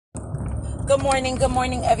Good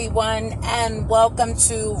morning, everyone, and welcome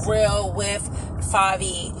to Real with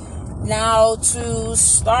Favi. Now, to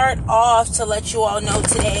start off, to let you all know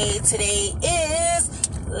today is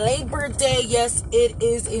Labor Day. Yes, it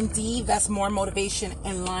is indeed. That's more motivation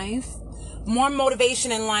in life. More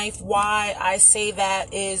motivation in life. Why I say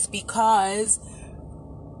that is because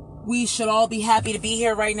we should all be happy to be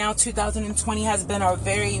here right now. 2020 has been a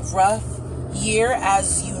very rough year,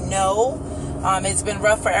 as you know. It's been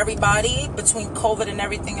rough for everybody. Between COVID and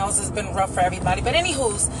everything else, it's been rough for everybody. But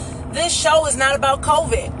anywho's, this show is not about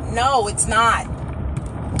COVID. No, it's not.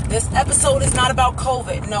 This episode is not about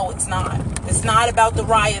COVID. No, it's not. It's not about the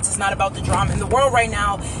riots. It's not about the drama in the world right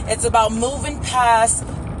now. It's about moving past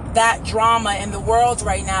that drama in the world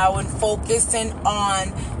right now and focusing on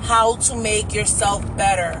how to make yourself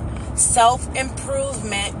better.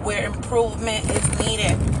 Self-improvement where improvement is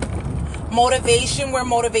needed. Motivation where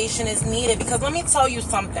motivation is needed. Because let me tell you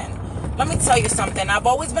something. I've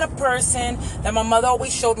always been a person that my mother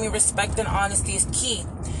always showed me respect and honesty is key.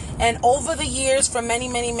 And over the years, for many,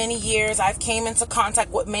 many, many years, I've came into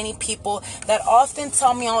contact with many people that often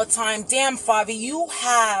tell me all the time, damn, Favi, you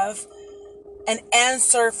have an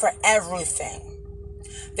answer for everything.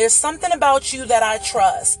 There's something about you that I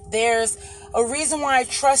trust. There's a reason why I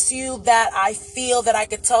trust you, that I feel that I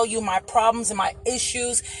could tell you my problems and my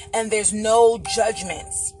issues, and there's no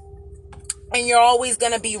judgments. And you're always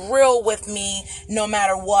going to be real with me no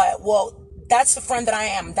matter what. Well, that's the friend that I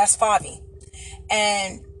am. That's Favi.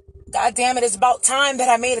 And God damn it, it's about time that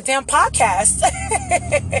I made a damn podcast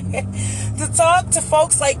to talk to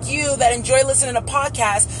folks like you that enjoy listening to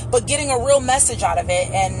podcasts, but getting a real message out of it.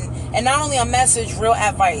 And not only a message, real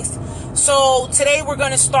advice. So today we're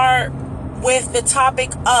going to start with the topic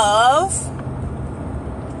of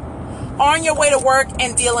on your way to work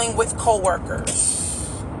and dealing with coworkers.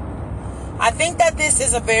 I think that this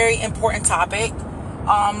is a very important topic.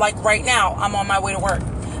 Like right now, I'm on my way to work.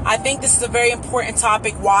 I think this is a very important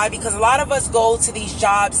topic. Why? Because a lot of us go to these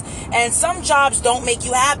jobs and some jobs don't make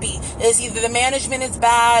you happy. It's either the management is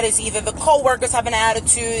bad, it's either the coworkers have an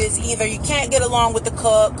attitude, it's either you can't get along with the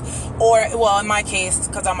cook, or, well, in my case,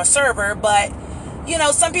 because I'm a server, but you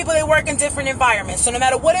know, some people, they work in different environments. So no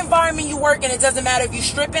matter what environment you work in, it doesn't matter if you're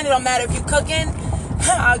stripping, it don't matter if you're cooking.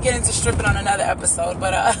 I'll get into stripping on another episode,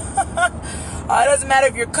 but it doesn't matter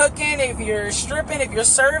if you're cooking, if you're stripping, if you're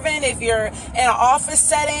serving, if you're in an office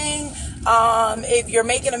setting, if you're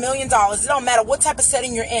making $1 million. It don't matter what type of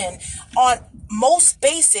setting you're in. On most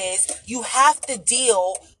spaces, you have to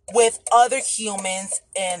deal with other humans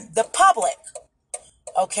in the public.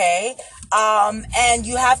 Okay? And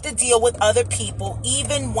you have to deal with other people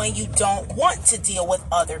even when you don't want to deal with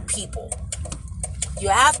other people. You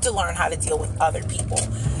have to learn how to deal with other people.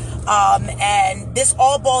 And this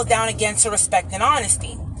all boils down again to respect and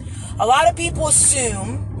honesty. A lot of people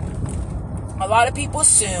assume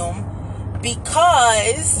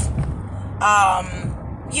because,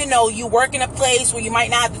 you know, you work in a place where you might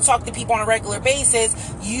not have to talk to people on a regular basis,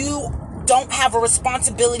 you don't have a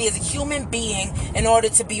responsibility as a human being in order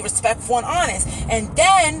to be respectful and honest. And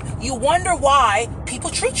then you wonder why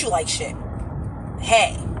people treat you like shit.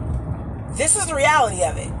 Hey, this is the reality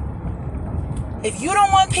of it. If you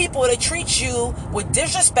don't want people to treat you with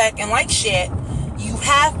disrespect and like shit, you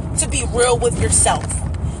have to be real with yourself.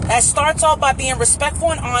 That starts off by being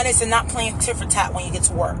respectful and honest and not playing tit for tat when you get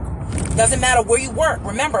to work. Doesn't matter where you work.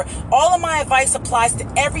 Remember, all of my advice applies to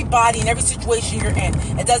everybody in every situation you're in.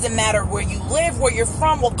 It doesn't matter where you live, where you're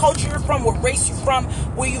from, what culture you're from, what race you're from,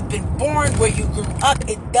 where you've been born, where you grew up.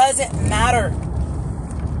 It doesn't matter.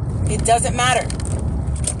 It doesn't matter.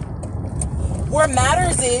 What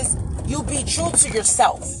matters is you be true to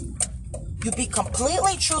yourself. You be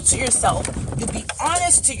completely true to yourself. You be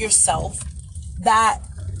honest to yourself that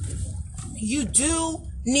you do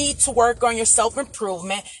need to work on your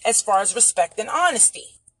self-improvement as far as respect and honesty.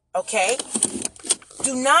 Okay?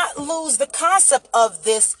 Do not lose the concept of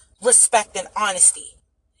this respect and honesty.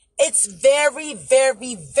 It's very,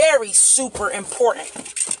 very, very super important.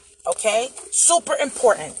 Okay? Super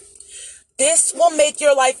important. This will make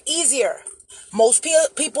your life easier. Most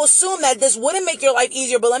people assume that this wouldn't make your life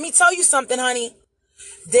easier, but let me tell you something, honey.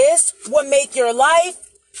 This would make your life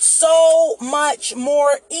so much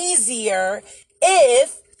more easier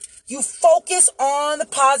if you focus on the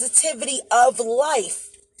positivity of life.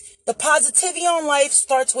 The positivity on life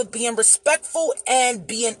starts with being respectful and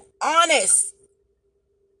being honest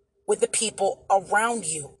with the people around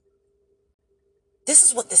you. This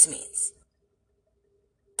is what this means.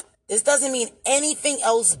 This doesn't mean anything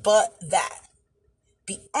else but that.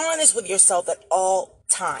 Be honest with yourself at all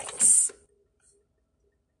times.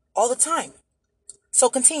 All the time. So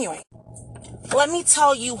continuing. let me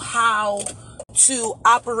tell you how to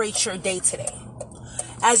operate your day today.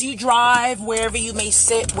 As you drive, wherever you may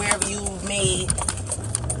sit, wherever you may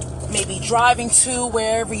be driving to,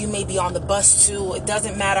 wherever you may be on the bus to, it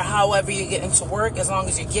doesn't matter however you're getting to work, as long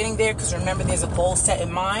as you're getting there, because remember, there's a goal set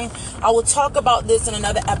in mind. I will talk about this in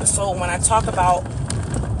another episode when I talk about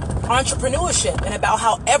entrepreneurship and about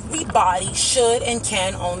how everybody should and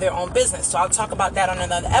can own their own business. So I'll talk about that on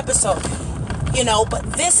another episode.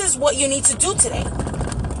 But this is what you need to do today.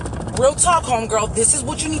 Real talk, homegirl, this is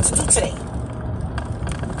what you need to do today.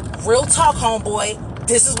 Real talk, homeboy,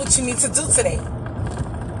 this is what you need to do today.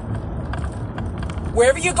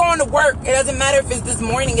 Wherever you're going to work, it doesn't matter if it's this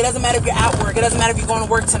morning, it doesn't matter if you're at work, it doesn't matter if you're going to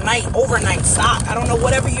work tonight, overnight, stop. I don't know,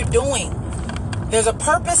 whatever you're doing. There's a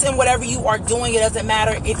purpose in whatever you are doing. It doesn't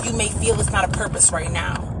matter if you may feel it's not a purpose right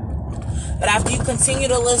now. But after you continue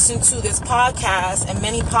to listen to this podcast and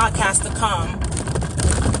many podcasts to come,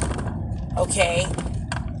 okay,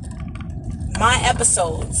 my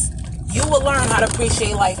episodes, you will learn how to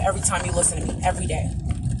appreciate life every time you listen to me, every day.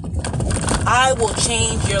 I will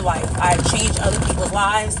change your life. I've changed other people's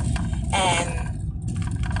lives, and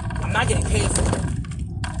I'm not getting paid for it.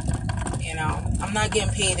 I'm not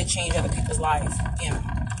getting paid to change other people's lives.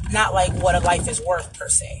 Not like what a life is worth per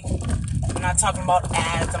se. I'm not talking about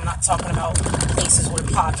ads. I'm not talking about places where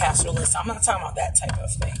podcasts are listed. I'm not talking about that type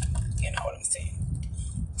of thing. You know what I'm saying?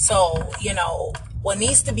 So, what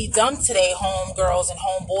needs to be done today, homegirls and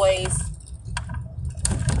homeboys,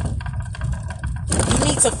 you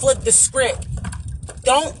need to flip the script.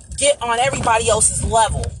 Don't get on everybody else's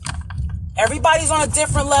level. Everybody's on a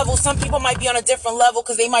different level. Some people might be on a different level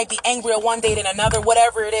because they might be angrier one day than another,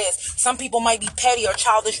 whatever it is. Some people might be petty or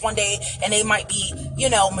childish one day and they might be,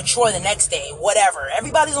 mature the next day, whatever.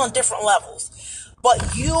 Everybody's on different levels.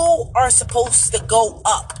 But you are supposed to go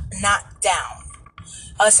up, not down.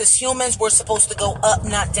 Us as humans, we're supposed to go up,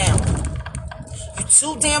 not down. You're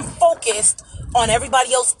too damn focused on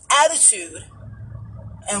everybody else's attitude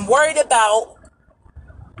and worried about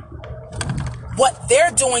what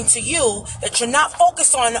they're doing to you, that you're not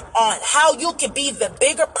focused on how you can be the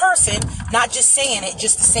bigger person, not just saying it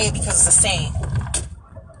just to say it because it's a saying.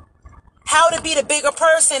 How to be the bigger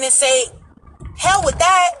person and say, hell with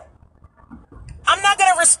that. I'm not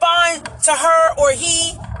going to respond to her or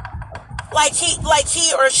he like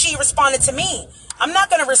he or she responded to me. I'm not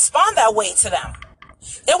going to respond that way to them.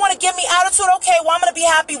 They want to give me attitude. Okay, well, I'm going to be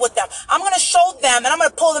happy with them. I'm going to show them and I'm going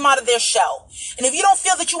to pull them out of their shell. And if you don't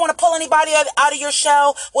feel that you want to pull anybody out of your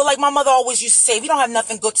shell, well, like my mother always used to say, if you don't have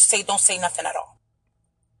nothing good to say, don't say nothing at all.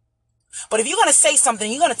 But if you're going to say something,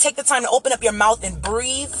 you're going to take the time to open up your mouth and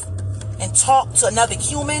breathe and talk to another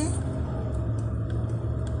human.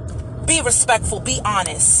 Be respectful. Be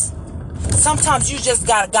honest. Sometimes you just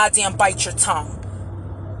got to goddamn bite your tongue.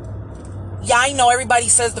 Yeah, I know everybody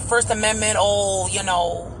says the First Amendment, you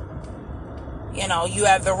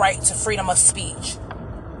have the right to freedom of speech.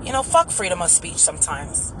 Fuck freedom of speech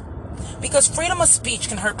sometimes. Because freedom of speech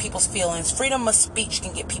can hurt people's feelings. Freedom of speech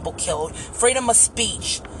can get people killed. Freedom of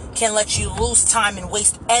speech can let you lose time and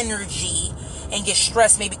waste energy and get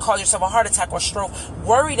stressed, maybe cause yourself a heart attack or stroke,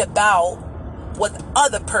 worried about what the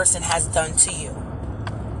other person has done to you.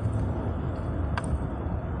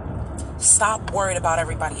 Stop worried about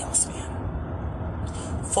everybody else, man.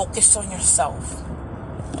 Focus on yourself.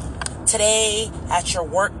 Today, at your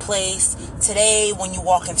workplace, today when you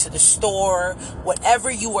walk into the store, whatever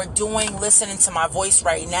you are doing, listening to my voice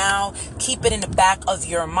right now, keep it in the back of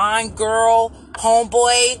your mind, girl,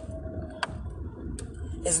 homeboy.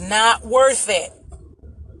 It's not worth it.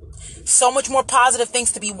 So much more positive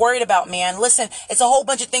things to be worried about, man. Listen, it's a whole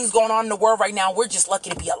bunch of things going on in the world right now. We're just lucky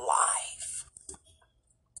to be alive.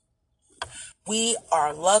 We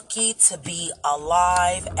are lucky to be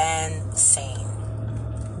alive and sane.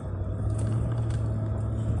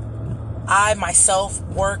 I myself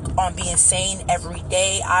work on being sane every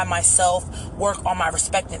day. I myself work on my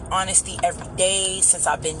respect and honesty every day. Since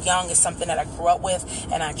I've been young, it's something that I grew up with,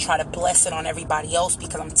 and I try to bless it on everybody else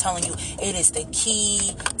because I'm telling you, it is the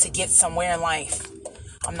key to get somewhere in life.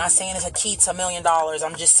 I'm not saying it's a key to $1 million.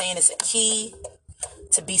 I'm just saying it's a key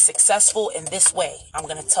to be successful in this way. I'm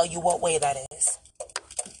going to tell you what way that is.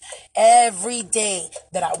 Every day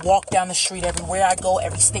that I walk down the street, everywhere I go,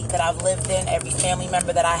 every state that I've lived in, every family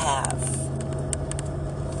member that I have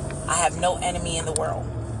no enemy in the world.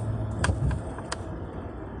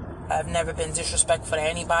 I've never been disrespectful to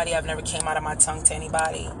anybody. I've never came out of my tongue to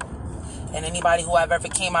anybody. And anybody who I've ever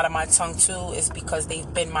came out of my tongue to is because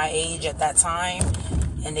they've been my age at that time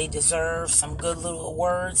and they deserve some good little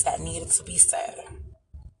words that needed to be said.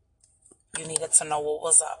 You needed to know what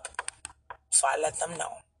was up. So I let them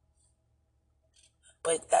know.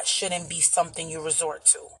 but that shouldn't be something you resort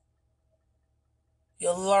to.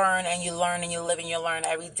 You learn and you learn and you live and you learn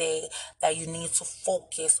every day that you need to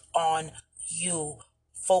focus on you.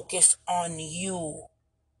 Focus on you.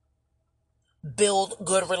 Build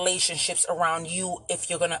good relationships around you. If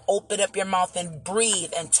you're going to open up your mouth and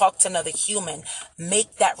breathe and talk to another human,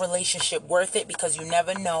 make that relationship worth it, because you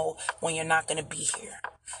never know when you're not going to be here.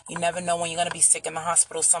 You never know when you're going to be sick in the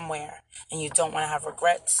hospital somewhere, and you don't want to have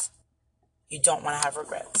regrets. You don't want to have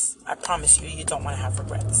regrets. I promise you, you don't want to have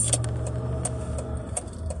regrets.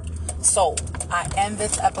 So, I end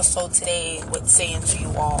this episode today with saying to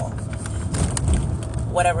you all,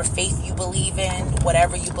 whatever faith you believe in,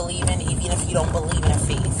 whatever you believe in, even if you don't believe in a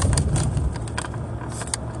faith,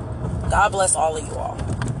 God bless all of you all.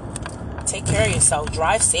 Take care of yourself.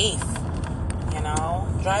 Drive safe.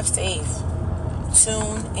 Drive safe.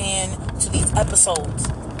 Tune in to these episodes.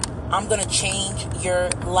 I'm going to change your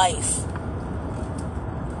life.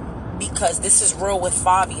 Because this is Real with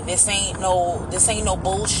Favi. This ain't no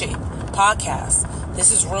bullshit podcast.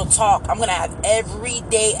 This is real talk. I'm going to have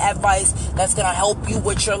everyday advice that's going to help you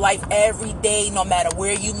with your life every day, no matter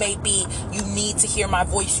where you may be. You need to hear my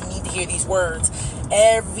voice. You need to hear these words.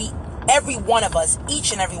 Every one of us,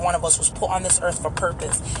 each and every one of us was put on this earth for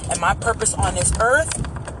purpose. And my purpose on this earth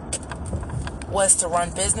was to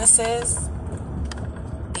run businesses,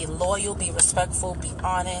 be loyal, be respectful, be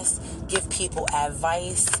honest, give people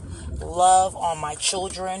advice, love on my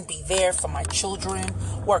children, be there for my children,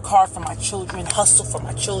 work hard for my children, hustle for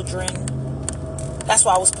my children. That's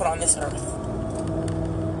why I was put on this earth.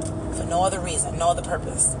 For no other reason, no other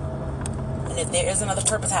purpose. And if there is another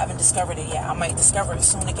purpose, I haven't discovered it yet. I might discover it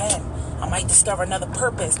soon again. I might discover another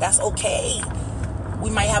purpose. That's okay. We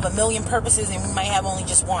might have 1 million purposes and we might have only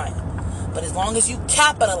just one. But as long as you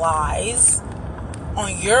capitalize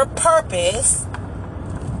on your purpose,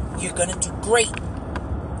 you're going to do great.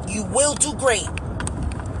 You will do great.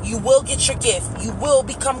 You will get your gift. You will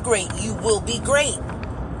become great. You will be great.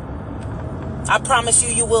 I promise you,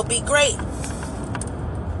 you will be great.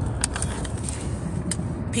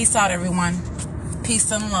 Peace out, everyone. Peace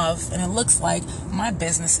and love. And it looks like my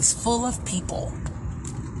business is full of people.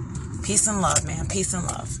 Peace and love, man. Peace and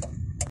love.